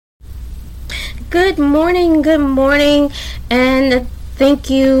Good morning, and thank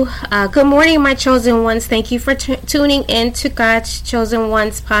you. Good morning, my chosen ones. Thank you for tuning in to God's Chosen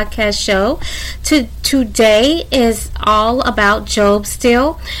Ones podcast show. Today is all about Job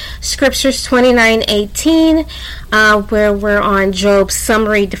still. Scriptures 29:18, where we're on Job's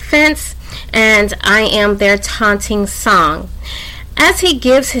summary defense, and I am their taunting song, as he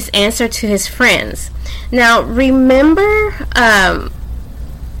gives his answer to his friends. Now, remember,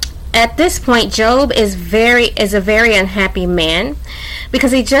 at this point, Job is a very unhappy man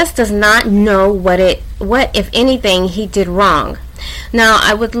because he just does not know what if anything he did wrong. Now,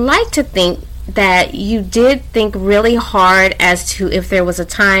 I would like to think that you did think really hard as to if there was a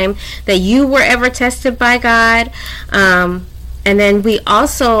time that you were ever tested by God. And then we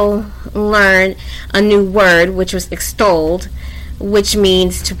also learned a new word, which was extolled, which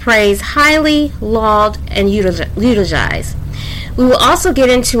means to praise highly, laud, and eulogize. We will also get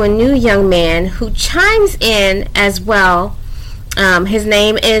into a new young man who chimes in as well. His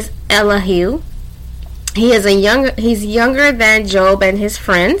name is Elihu. He's younger than Job and his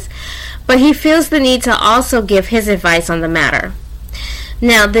friends, but he feels the need to also give his advice on the matter.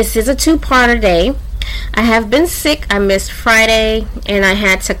 Now, this is a two-parter day. I have been sick. I missed Friday, and I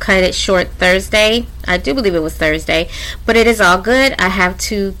had to cut it short Thursday. I do believe it was Thursday, but it is all good. I have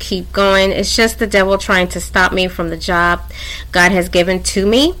to keep going. It's just the devil trying to stop me from the job God has given to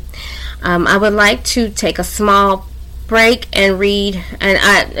me. I would like to take a small break and read,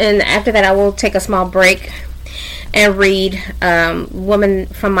 and after that I will take a small break and read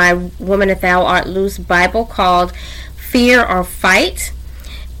from my Woman If Thou Art Loose Bible called Fear or Fight,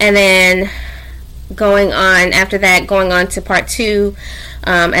 and then going on to part 2,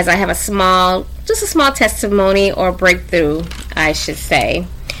 as I have a small testimony or breakthrough, I should say.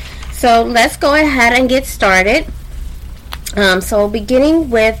 So let's go ahead and get started. So beginning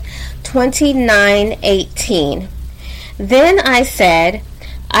with 29:18. Then I said,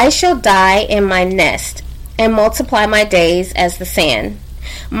 I shall die in my nest and multiply my days as the sand.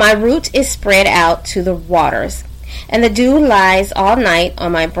 My root is spread out to the waters, and the dew lies all night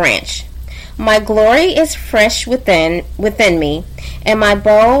on my branch. My glory is fresh within me, and my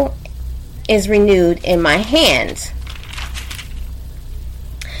bow is renewed in my hand.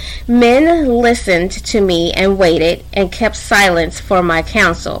 Men listened to me and waited and kept silence for my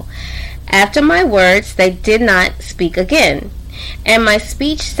counsel. After my words they did not speak again, and my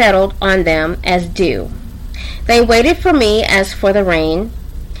speech settled on them as dew. They waited for me as for the rain,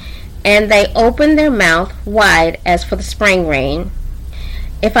 and they opened their mouth wide as for the spring rain.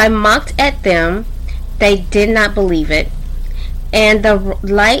 If I mocked at them, they did not believe it, and the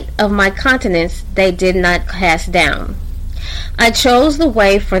light of my countenance they did not cast down. I chose the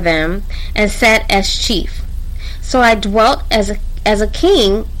way for them and sat as chief. So I dwelt as a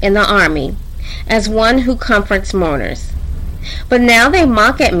king in the army, as one who comforts mourners. But now they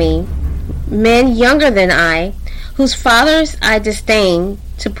mock at me, men younger than I, whose fathers I disdain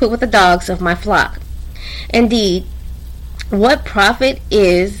to put with the dogs of my flock. Indeed, what profit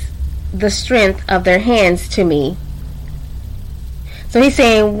is the strength of their hands to me? So he's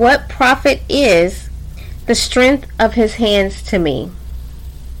saying, what profit is the strength of his hands to me?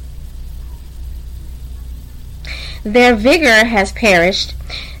 Their vigor has perished.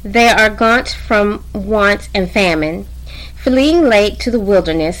 They are gaunt from want and famine, fleeing late to the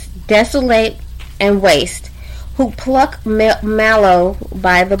wilderness, desolate and waste, who pluck mallow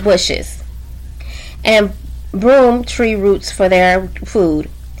by the bushes, and broom tree roots for their food.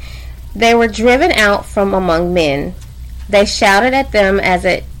 They were driven out from among men. They shouted at them as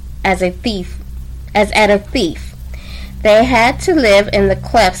at a thief. They had to live in the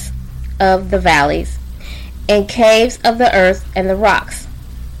clefts of the valleys, in caves of the earth and the rocks.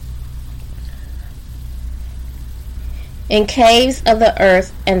 In caves of the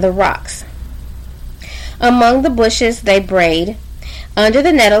earth and the rocks. Among the bushes they brayed. Under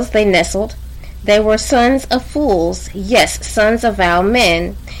the nettles they nestled. They were sons of fools, yes, sons of vile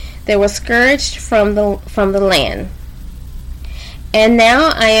men. They were scourged from the land. And now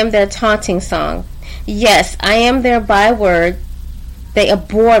I am their taunting song. Yes, I am their byword. They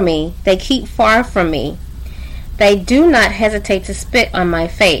abhor me. They keep far from me. They do not hesitate to spit on my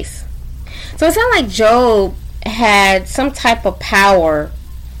face. So it sounds like Job had some type of power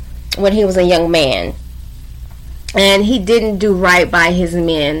when he was a young man, and he didn't do right by his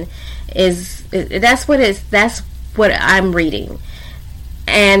men. That's what I'm reading,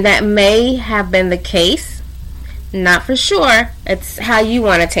 and that may have been the case. Not for sure. It's how you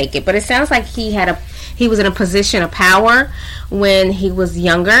want to take it, but it sounds like he was in a position of power when he was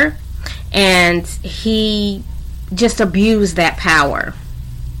younger, and he just abused that power.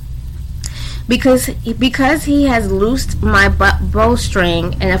 Because he has loosed my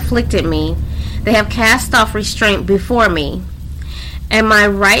bowstring and afflicted me, they have cast off restraint before me. And my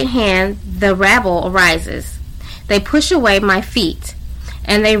right hand the rabble arises. They push away my feet,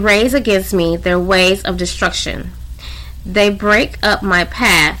 and they raise against me their ways of destruction. They break up my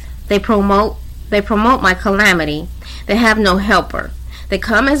path. They promote my calamity. They have no helper. They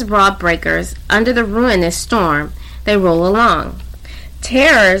come as broad breakers under the ruinous storm. They roll along.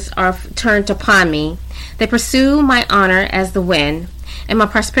 Terrors are turned upon me. They pursue my honor as the wind, and my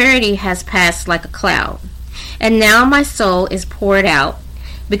prosperity has passed like a cloud. And now my soul is poured out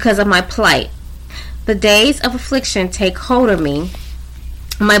because of my plight. The days of affliction take hold of me.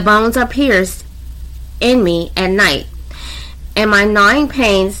 My bones are pierced in me at night, and my gnawing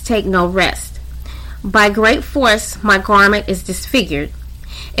pains take no rest. By great force my garment is disfigured.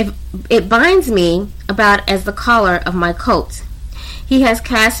 It binds me about as the collar of my coat. He has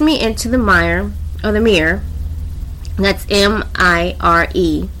cast me into the mire, or the mirror, that's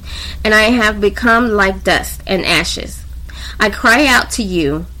M-I-R-E, and I have become like dust and ashes. I cry out to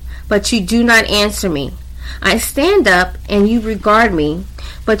you, but you do not answer me. I stand up, and you regard me,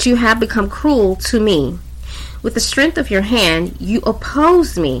 but you have become cruel to me. With the strength of your hand, you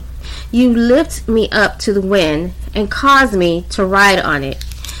oppose me. You lift me up to the wind and cause me to ride on it.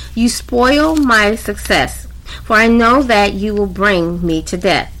 You spoil my success, for I know that you will bring me to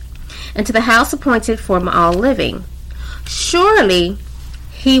death, and to the house appointed for all living. Surely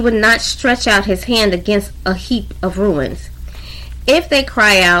he would not stretch out his hand against a heap of ruins, if they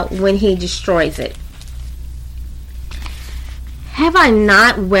cry out when he destroys it. Have I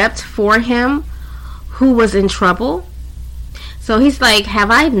not wept for him who was in trouble? So he's like,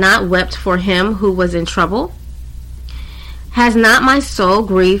 have I not wept for him who was in trouble? Has not my soul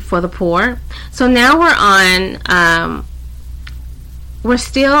grieved for the poor? So now we're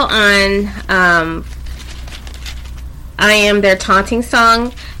still on I am their taunting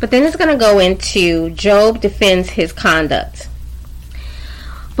song, but then it's going to go into Job defends his conduct.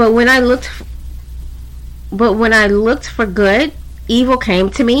 But when I looked for good, evil came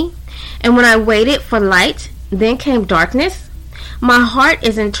to me, and when I waited for light, then came darkness. My heart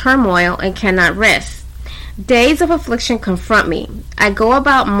is in turmoil and cannot rest. Days of affliction confront me. I go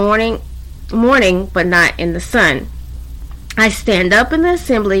about mourning, but not in the sun. I stand up in the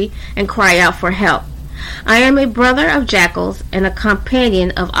assembly and cry out for help. I am a brother of jackals and a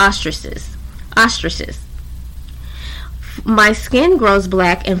companion of ostriches. My skin grows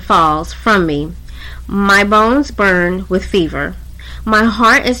black and falls from me. My bones burn with fever. My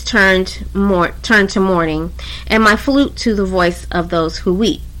heart is turned to mourning, and my flute to the voice of those who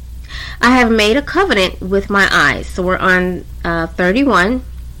weep. I have made a covenant with my eyes. So we're on 31.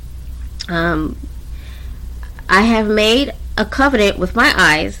 I have made a covenant with my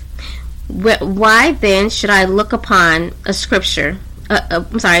eyes. Why then should I look upon a scripture?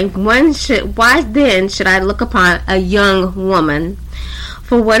 Why then should I look upon a young woman?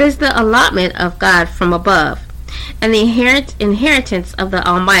 For what is the allotment of God from above, and the inheritance of the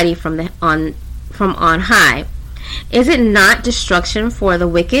Almighty from on high? Is it not destruction for the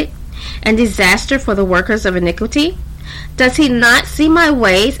wicked, and disaster for the workers of iniquity? Does he not see my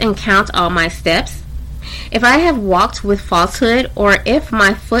ways and count all my steps? If I have walked with falsehood, or if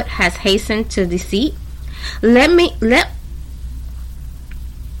my foot has hastened to deceit,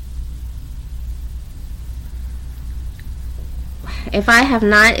 if I have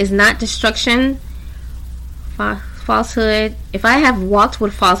not, is not destruction falsehood? If I have walked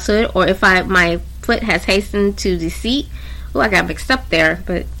with falsehood, or if my foot has hastened to deceit. Oh, I got mixed up there,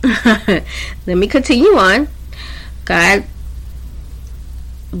 but let me continue on. God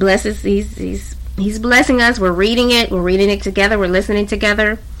blesses. He's blessing us. We're reading it. We're reading it together. We're listening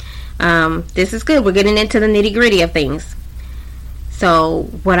together. This is good. We're getting into the nitty gritty of things. So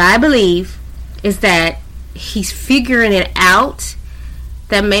what I believe is that he's figuring it out.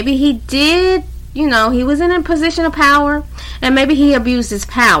 That maybe he did, he was in a position of power, and maybe he abused his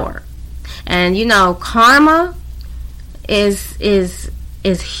power. And karma is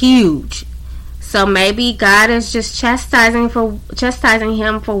huge. So maybe God is just chastising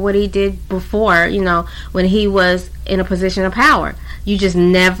him for what he did before, when he was in a position of power. You just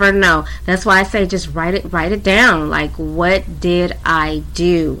never know. That's why I say just write it down. Like, what did I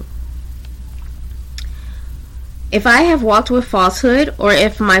do? If I have walked with falsehood, or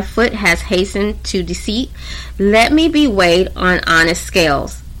if my foot has hastened to deceit, let me be weighed on honest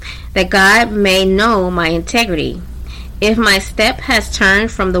scales, that God may know my integrity. If my step has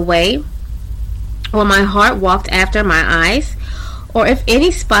turned from the way, or my heart walked after my eyes, or if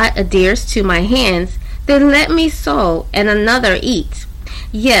any spot adheres to my hands, then let me sow and another eat.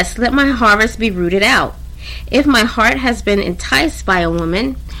 Yes, let my harvest be rooted out. If my heart has been enticed by a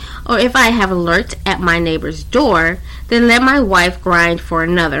woman, or if I have lurked at my neighbor's door, then let my wife grind for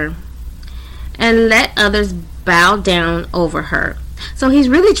another, and let others bow down over her. So he's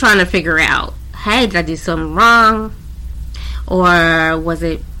really trying to figure out, hey, did I do something wrong? Or was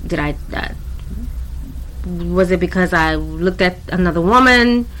it because I looked at another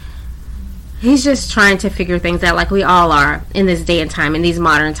woman? He's just trying to figure things out, like we all are in this day and time, in these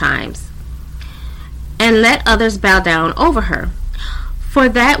modern times. And let others bow down over her. For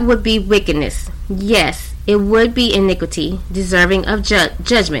that would be wickedness. Yes, it would be iniquity, deserving of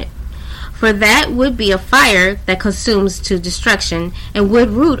judgment. For that would be a fire that consumes to destruction, and would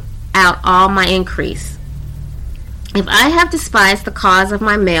root out all my increase. If I have despised the cause of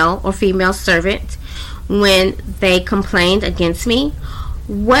my male or female servant when they complained against me,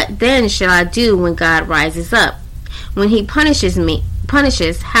 what then shall I do when God rises up? When he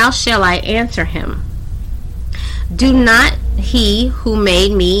punishes, how shall I answer him? Do not he who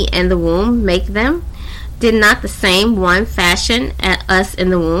made me in the womb make them? Did not the same one fashion us in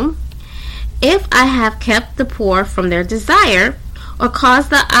the womb? If I have kept the poor from their desire, or caused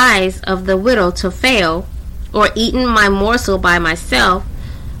the eyes of the widow to fail, or eaten my morsel by myself,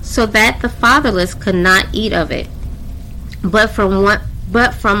 so that the fatherless could not eat of it, but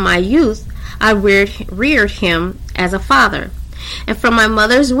from my youth I reared him as a father, and from my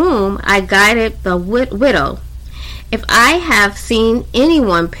mother's womb I guided the widow. If I have seen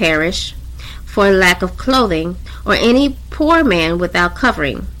anyone perish for lack of clothing, or any poor man without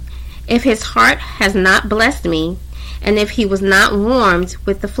covering, if his heart has not blessed me, and if he was not warmed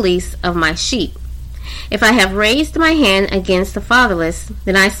with the fleece of my sheep, if I have raised my hand against the fatherless,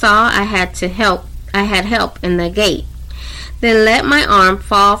 then I saw I had help in the gate, then let my arm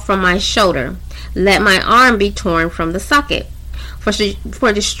fall from my shoulder, let my arm be torn from the socket.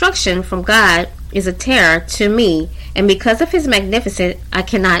 For destruction from God is a terror to me, and because of his magnificence I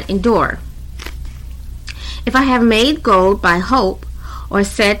cannot endure. If I have made gold by hope, or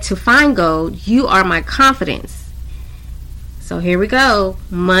said to find gold, you are my confidence. So here we go.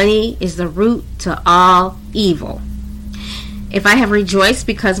 Money is the root to all evil. If I have rejoiced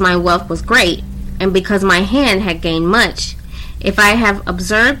because my wealth was great, and because my hand had gained much, if I have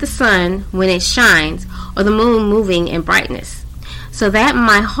observed the sun when it shines, or the moon moving in brightness, so that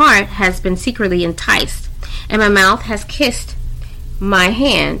my heart has been secretly enticed, and my mouth has kissed my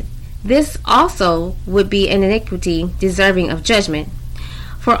hand, this also would be an iniquity deserving of judgment.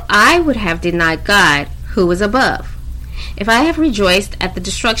 For I would have denied God, who is above, if I have rejoiced at the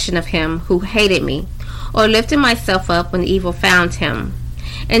destruction of him who hated me, or lifted myself up when evil found him.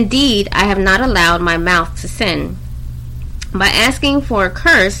 Indeed, I have not allowed my mouth to sin, by asking for a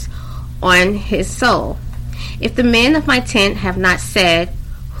curse on his soul. If the men of my tent have not said,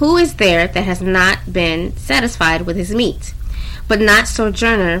 who is there that has not been satisfied with his meat? But not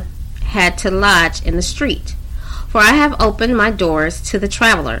sojourner had to lodge in the street. For I have opened my doors to the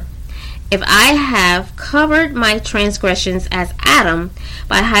traveler. If I have covered my transgressions as Adam,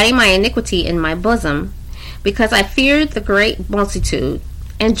 by hiding my iniquity in my bosom, because I feared the great multitude,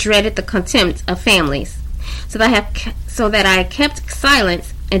 and dreaded the contempt of families, so that I kept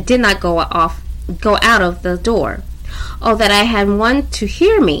silence and did not go out of the door. Oh, that I had one to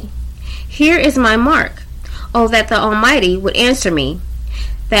hear me. Here is my mark. Oh, that the Almighty would answer me,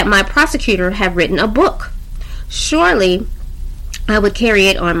 that my prosecutor had written a book. Surely I would carry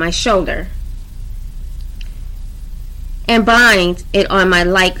it on my shoulder, and bind it on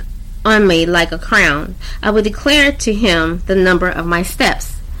me like a crown. I would declare to him the number of my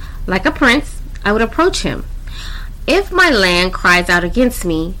steps. Like a prince, I would approach him. If my land cries out against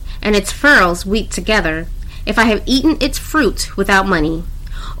me, and its furrows weep together, if I have eaten its fruit without money,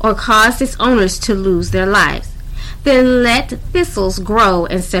 or caused its owners to lose their lives, then let thistles grow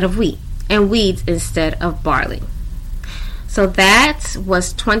instead of wheat, and weeds instead of barley. So that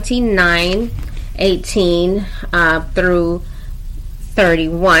was 29:18 through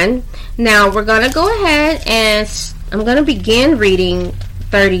 31. Now we're going to go ahead and I'm going to begin reading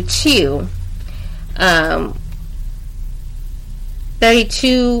 32.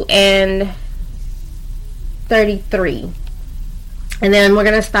 32 and 33. And then we're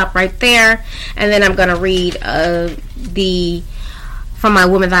going to stop right there. And then I'm going to read from my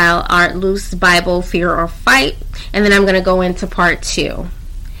Women Thou Art Loose Bible, Fear or Fight. And then I'm going to go into part 2.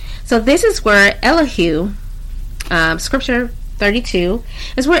 So this is where Elihu, scripture 32,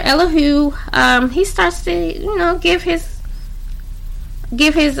 is where Elihu, he starts to, give his,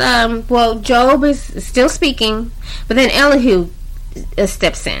 Job is still speaking, but then Elihu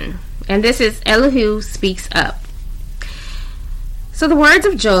steps in. And this is Elihu speaks up. So the words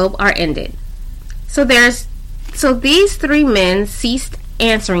of Job are ended. So these three men ceased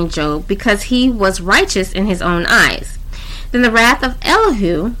answering Job because he was righteous in his own eyes. Then the wrath of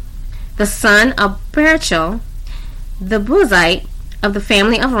Elihu, the son of Barachel, the Buzite of the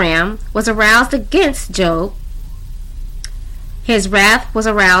family of Ram, was aroused against Job. His wrath was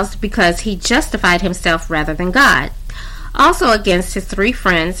aroused because he justified himself rather than God. Also against his three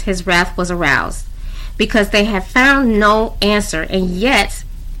friends his wrath was aroused, because they had found no answer and yet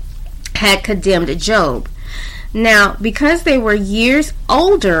had condemned Job. Now, because they were years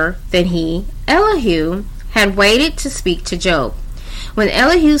older than he, Elihu had waited to speak to Job. When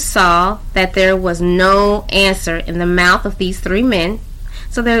Elihu saw that there was no answer in the mouth of these three men,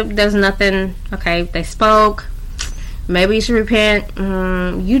 so there's nothing, okay, they spoke, maybe you should repent,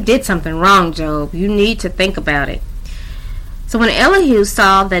 you did something wrong, Job, you need to think about it. So when Elihu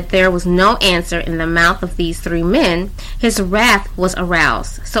saw that there was no answer in the mouth of these three men, his wrath was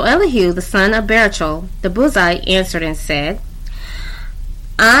aroused. So Elihu, the son of Barachel, the Buzite, answered and said,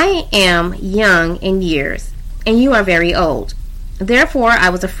 I am young in years, and you are very old. Therefore I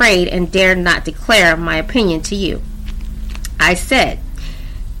was afraid and dared not declare my opinion to you. I said,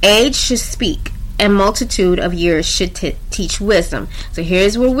 age should speak, and multitude of years should teach wisdom. So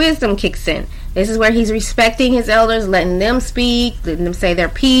here's where wisdom kicks in. This is where he's respecting his elders, letting them speak, letting them say their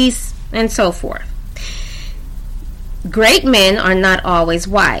piece, and so forth. Great men are not always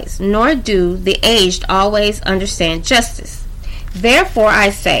wise, nor do the aged always understand justice. Therefore I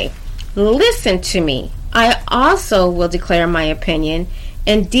say, listen to me. I also will declare my opinion.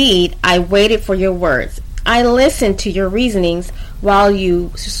 Indeed, I waited for your words. I listened to your reasonings while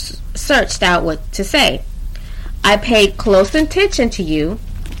you searched out what to say. I paid close attention to you,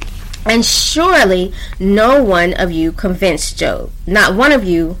 and surely no one of you convinced Job. Not one of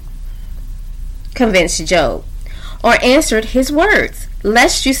you convinced Job, or answered his words,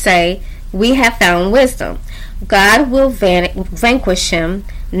 lest you say, we have found wisdom. God will vanquish him,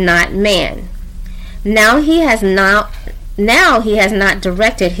 not man. Now he has not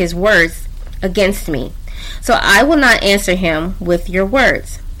directed his words against me, so I will not answer him with your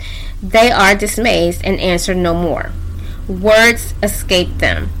words. They are dismayed and answer no more. Words escaped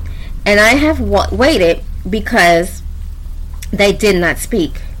them, and I have waited because they did not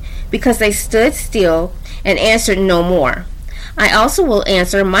speak, because they stood still and answered no more. I also will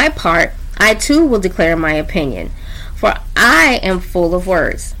answer my part. I too will declare my opinion, for I am full of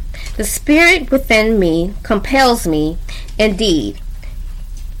words. The spirit within me compels me, indeed.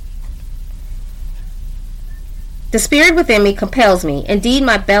 The spirit within me compels me. Indeed,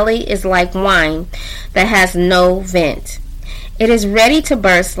 my belly is like wine that has no vent. It is ready to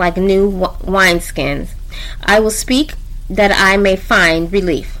burst like new wineskins. I will speak that I may find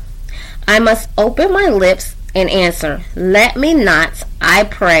relief. I must open my lips and answer. Let me not, I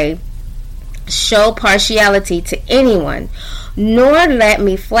pray, show partiality to anyone, nor let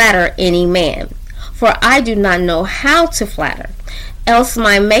me flatter any man, for I do not know how to flatter, else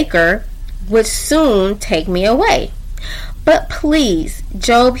my Maker would soon take me away. But please,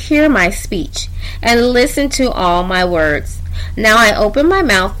 Job, hear my speech, and listen to all my words. Now I open my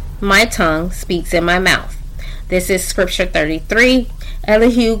mouth, my tongue speaks in my mouth. This is Scripture 33.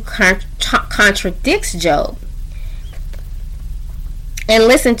 Elihu contradicts Job. And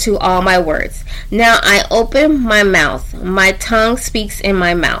listen to all my words. Now I open my mouth, my tongue speaks in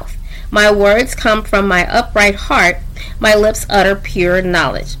my mouth. My words come from my upright heart, my lips utter pure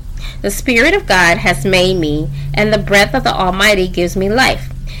knowledge. The Spirit of God has made me, and the breath of the Almighty gives me life.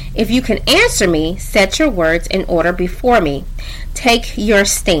 If you can answer me, set your words in order before me. Take your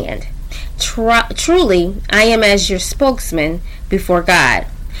stand. Truly, I am as your spokesman before God.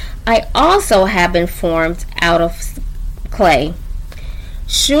 I also have been formed out of clay.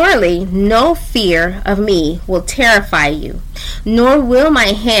 Surely no fear of me will terrify you, nor will my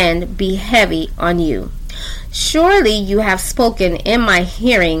hand be heavy on you. Surely you have spoken in my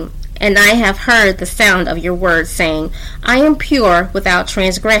hearing, and I have heard the sound of your words, saying, I am pure without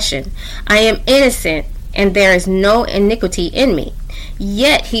transgression. I am innocent, and there is no iniquity in me.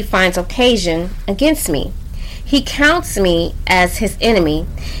 Yet he finds occasion against me. He counts me as his enemy.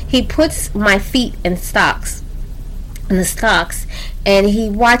 He puts my feet in the stocks, and he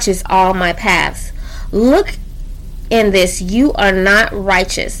watches all my paths. Look in this, you are not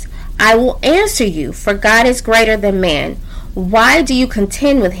righteous. I will answer you, for God is greater than man. Why do you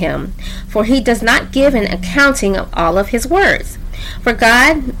contend with him? For he does not give an accounting of all of his words. For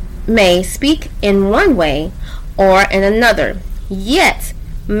God may speak in one way or in another, yet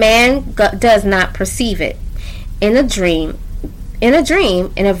man does not perceive it. In a dream, in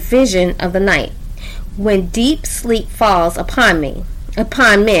a vision of the night, when deep sleep falls upon me,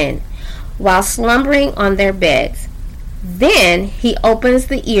 upon men while slumbering on their beds. Then he opens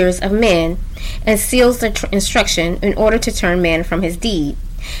the ears of men and seals the instruction in order to turn man from his deed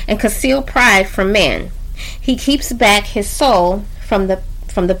and conceal pride from man. He keeps back his soul from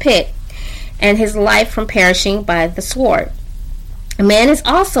the pit and his life from perishing by the sword. Man is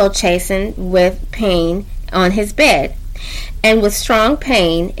also chastened with pain on his bed, and with strong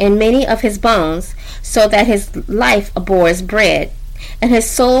pain in many of his bones, so that his life abhors bread, and his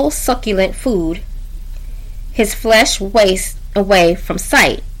soul succulent food. His flesh wastes away from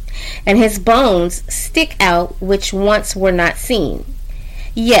sight, and his bones stick out which once were not seen.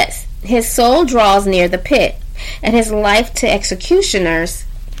 Yes, his soul draws near the pit, and his life to executioners,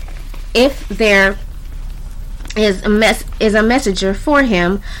 if there is a messenger for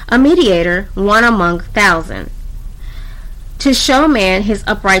him, a mediator, one among 1,000, to show man his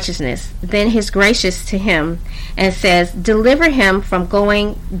uprightness. Then he is gracious to him, and says, deliver him from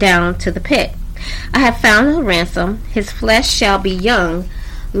going down to the pit. I have found a ransom. His flesh shall be young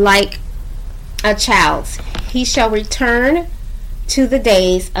like a child's. He shall return to the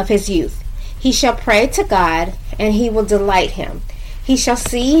days of his youth. He shall pray to God, and he will delight him. He shall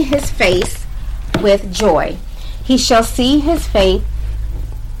see his face with joy. He shall see his face.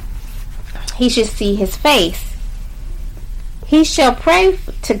 He should see his face. He shall pray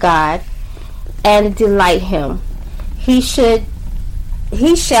to God and delight him. He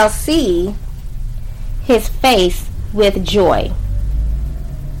shall see his face with joy.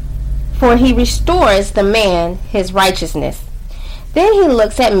 For he restores the man his righteousness. Then he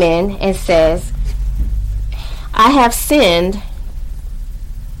looks at men and says, I have sinned.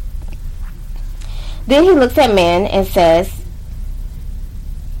 Then he looks at men and says,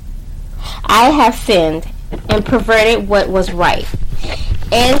 I have sinned and perverted what was right,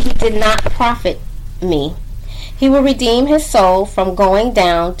 and he did not profit me. He will redeem his soul from going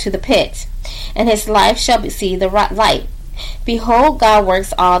down to the pit, and his life shall see the light. Behold, God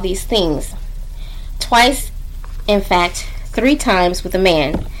works all these things, twice, in fact, 3 times with a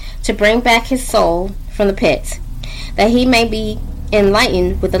man, to bring back his soul from the pit, that he may be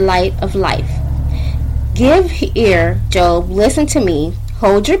enlightened with the light of life. Give ear, Job, listen to me,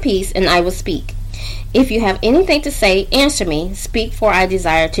 hold your peace, and I will speak. If you have anything to say, answer me, speak, for I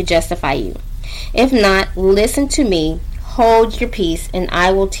desire to justify you. If not, listen to me, hold your peace, and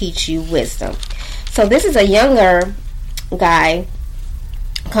I will teach you wisdom. So this is a younger guy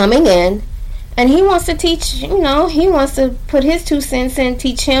coming in, and he wants to teach, he wants to put his 2 cents in,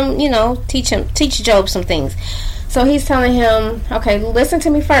 teach Job some things. So he's telling him, okay, listen to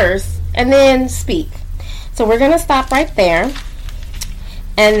me first, and then speak. So we're going to stop right there,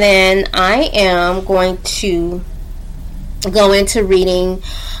 and then I am going to go into reading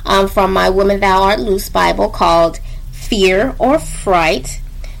from my Woman Thou Art Loose Bible called Fear or Fright,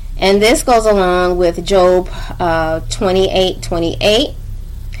 and this goes along with Job 28:28.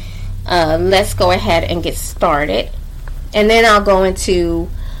 Let's go ahead and get started, and then I'll go into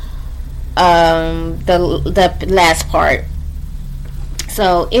the last part.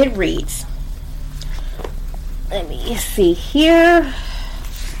 So it reads, let me see here.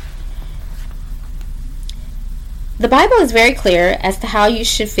 The Bible is very clear as to how you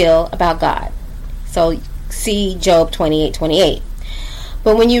should feel about God. So see Job 28:28.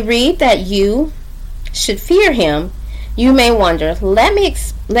 But when you read that you should fear him, you may wonder, let me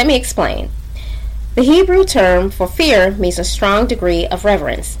explain. The Hebrew term for fear means a strong degree of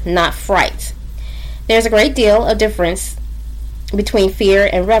reverence, not fright. There's a great deal of difference between fear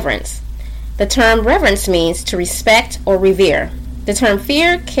and reverence. The term reverence means to respect or revere. The term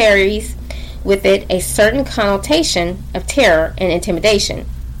fear carries with it a certain connotation of terror and intimidation.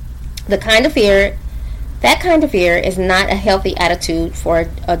 That kind of fear is not a healthy attitude for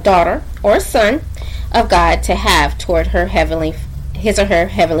a daughter or a son of God to have toward his or her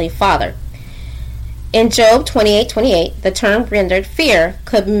heavenly Father. In Job 28:28, the term rendered fear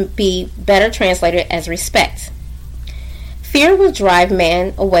could be better translated as respect. Fear will drive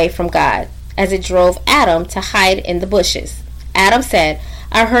man away from God, as it drove Adam to hide in the bushes. Adam said,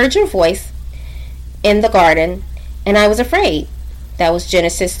 I heard your voice in the garden, and I was afraid. That was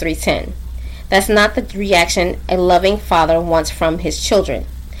Genesis 3:10. That's not the reaction a loving father wants from his children.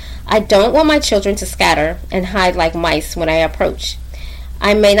 I don't want my children to scatter and hide like mice when I approach.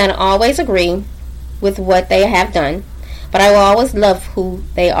 I may not always agree with what they have done, but I will always love who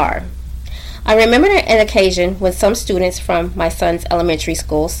they are. I remember an occasion when some students from my son's elementary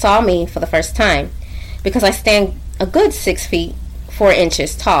school saw me for the first time, because I stand a good 6 feet 4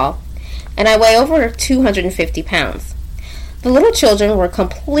 inches tall, and I weigh over 250 pounds. The little children were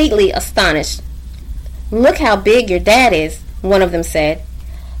completely astonished. Look how big your dad is, one of them said.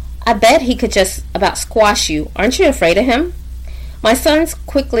 I bet he could just about squash you. Aren't you afraid of him? My sons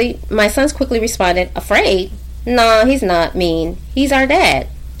quickly responded, Afraid? No, he's not mean. He's our dad.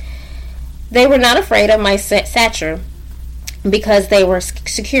 They were not afraid of my stature because they were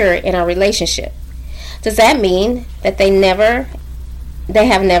secure in our relationship. Does that mean that they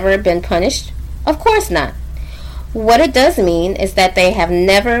have never been punished? Of course not. What it does mean is that they have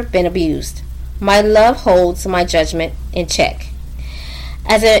never been abused. My love holds my judgment in check.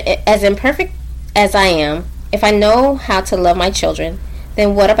 As imperfect as I am, if I know how to love my children,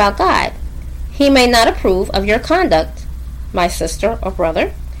 then what about God? He may not approve of your conduct, my sister or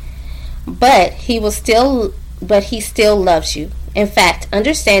brother, but he still loves you. In fact,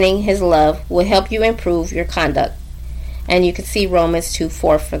 understanding his love will help you improve your conduct. And you can see Romans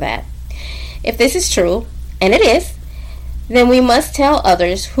 2:4 for that. If this is true, and it is, then we must tell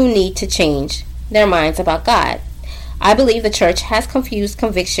others who need to change their minds about God. I believe the church has confused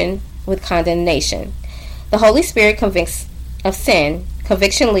conviction with condemnation. The Holy Spirit convicts of sin.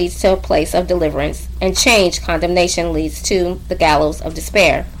 Conviction leads to a place of deliverance, and change, condemnation, leads to the gallows of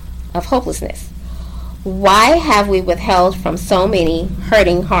despair, of hopelessness. Why have we withheld from so many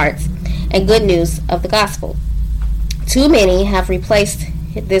hurting hearts and good news of the gospel? Too many have replaced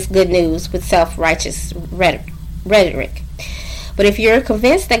this good news with self-righteous rhetoric. But if you're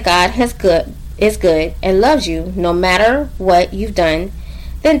convinced that God is good and loves you no matter what you've done,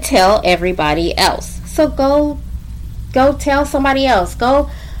 then tell everybody else. So go tell somebody else. Go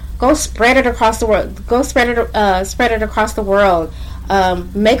spread it across the world. Go spread it across the world.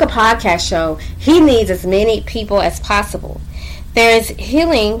 Make a podcast show. He needs as many people as possible. There is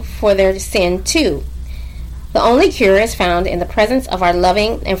healing for their sin too. The only cure is found in the presence of our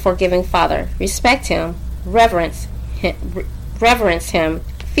loving and forgiving Father. Respect him, reverence him,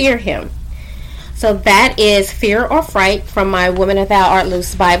 fear him. So that is Fear or Fright from my Women of Thou Art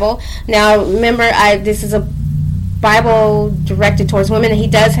Loose Bible. Now remember, this is a Bible directed towards women. He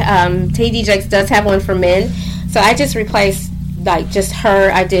does, T.D. Jakes does have one for men. So I just replaced just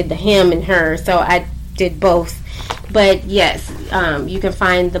her. I did the him and her. So I did both. But yes, you can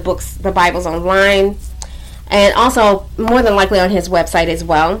find the Bibles online. And also, more than likely on his website as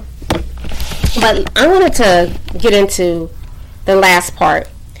well. But I wanted to get into the last part.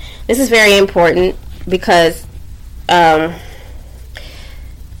 This is very important because I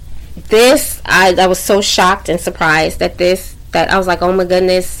was so shocked and surprised that I was like, oh my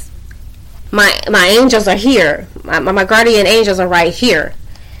goodness, my angels are here. My guardian angels are right here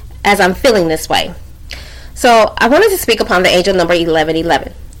as I'm feeling this way. So I wanted to speak upon the angel number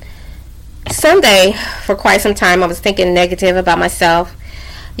 1111. Sunday, for quite some time, I was thinking negative about myself.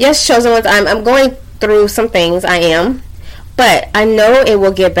 Yes, chosen ones, I'm going through some things. I am, but I know it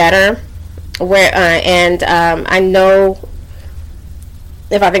will get better. I know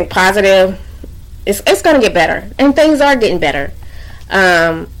if I think positive, it's going to get better, and things are getting better.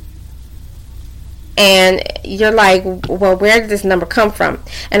 And you're like, well, where did this number come from?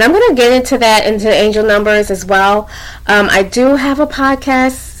 And I'm going to get into angel numbers as well. I do have a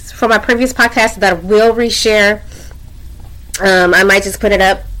podcast from my previous podcast that I will reshare. I might just put it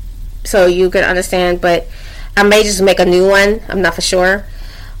up so you can understand, but I may just make a new one. I'm not for sure.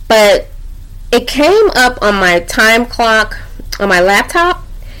 But it came up on my time clock on my laptop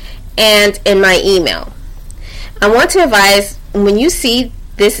and in my email. I want to advise, when you see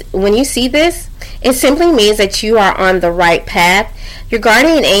this, it simply means that you are on the right path. Your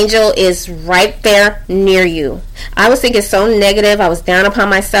guardian angel is right there near you. I was thinking so negative. I was down upon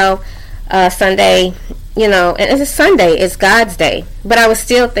myself Sunday, and it's a Sunday. It's God's day. But I was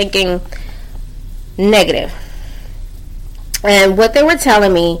still thinking negative. And what they were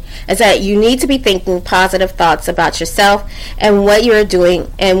telling me is that you need to be thinking positive thoughts about yourself and what you are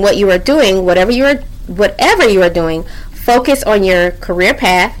doing, and whatever you are doing, focus on your career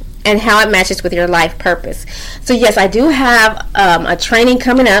path and how it matches with your life purpose. So yes, I do have a training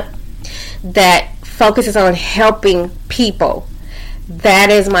coming up that focuses on helping people.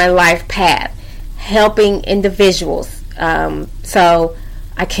 That is my life path, helping individuals. So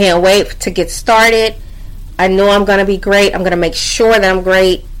I can't wait to get started. I know I'm going to be great. I'm going to make sure that I'm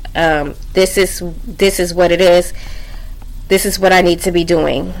great. This is what it is. This is what I need to be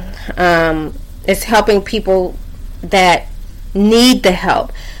doing. It's helping people that need the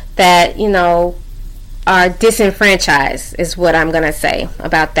help, that are disenfranchised, is what I'm going to say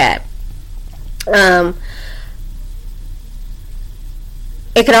about that.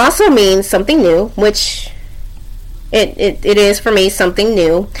 It could also mean something new, which it is for me, something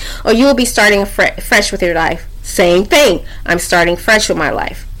new, or you will be starting fresh with your life. Same thing. I'm starting fresh with my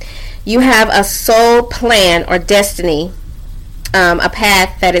life. You have a soul plan or destiny a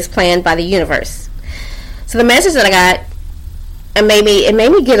path that is planned by the universe. So the message that I got, it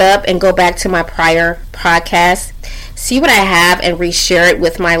made me get up and go back to my prior podcast, see what I have, and reshare it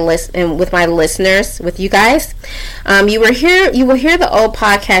with my listeners, with you guys. You will hear the old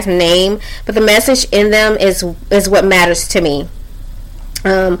podcast name, but the message in them is what matters to me.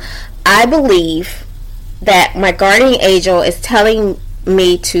 I believe that my guardian angel is telling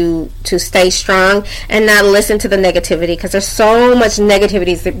me to stay strong and not listen to the negativity, because there's so much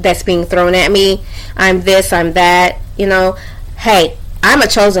negativity that's being thrown at me. I'm this, I'm that, Hey, I'm a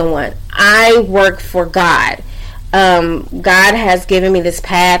chosen one. I work for God. God has given me this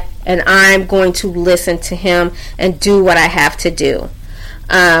path, and I'm going to listen to him and do what I have to do.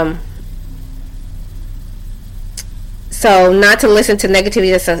 So not to listen to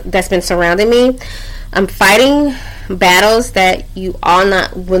negativity that's been surrounding me. I'm fighting battles that you all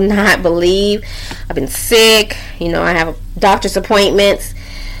will not believe. I've been sick. I have doctor's appointments.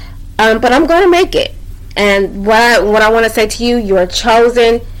 But I'm going to make it. And what I want to say to you, you are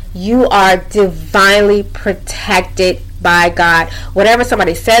chosen. You are divinely protected by God. Whatever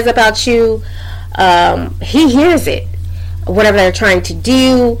somebody says about you, he hears it. Whatever they're trying to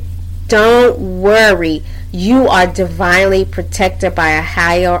do, don't worry. You are divinely protected by a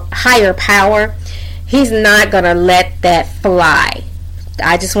higher power. He's not going to let that fly.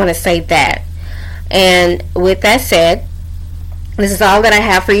 I just want to say that. And with that said, this is all that I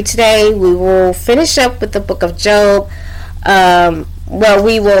have for you today. We will finish up with the book of Job.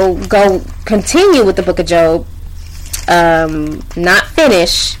 We will continue with the book of Job. Not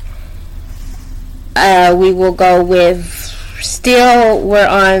finish. We will go with, we're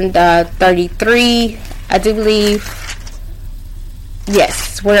on 33, I do believe.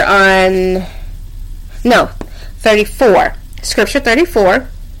 Yes, we're on, 34. Scripture 34.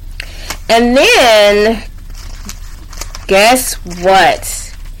 And then, guess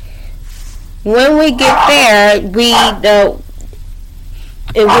what? When we get there, we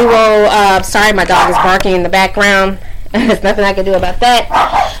will, sorry, my dog is barking in the background. There's nothing I can do about that.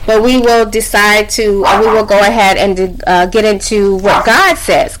 But we will we will go ahead and get into what God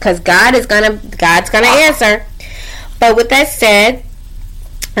says, because God's gonna answer. But with that said,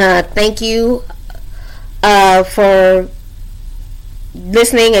 thank you for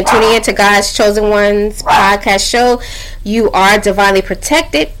listening and tuning in to God's Chosen Ones podcast show. You are divinely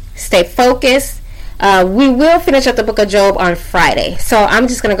protected. Stay focused. We will finish up the book of Job on Friday. So I'm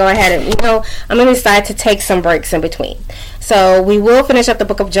just going to go ahead and, I'm going to decide to take some breaks in between. So we will finish up the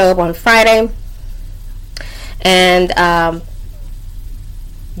book of Job on Friday. And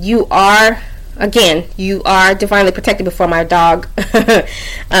you are divinely protected before my dog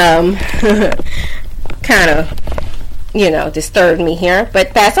kind of, disturbed me here.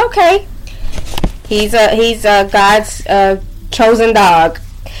 But that's okay. He's God's chosen dog.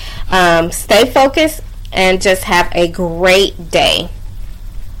 Stay focused and just have a great day.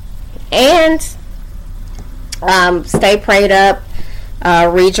 And stay prayed up.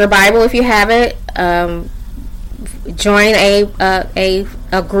 Read your Bible if you haven't. Join a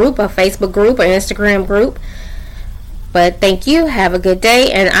group, a Facebook group or Instagram group. But thank you. Have a good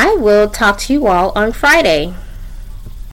day, and I will talk to you all on Friday.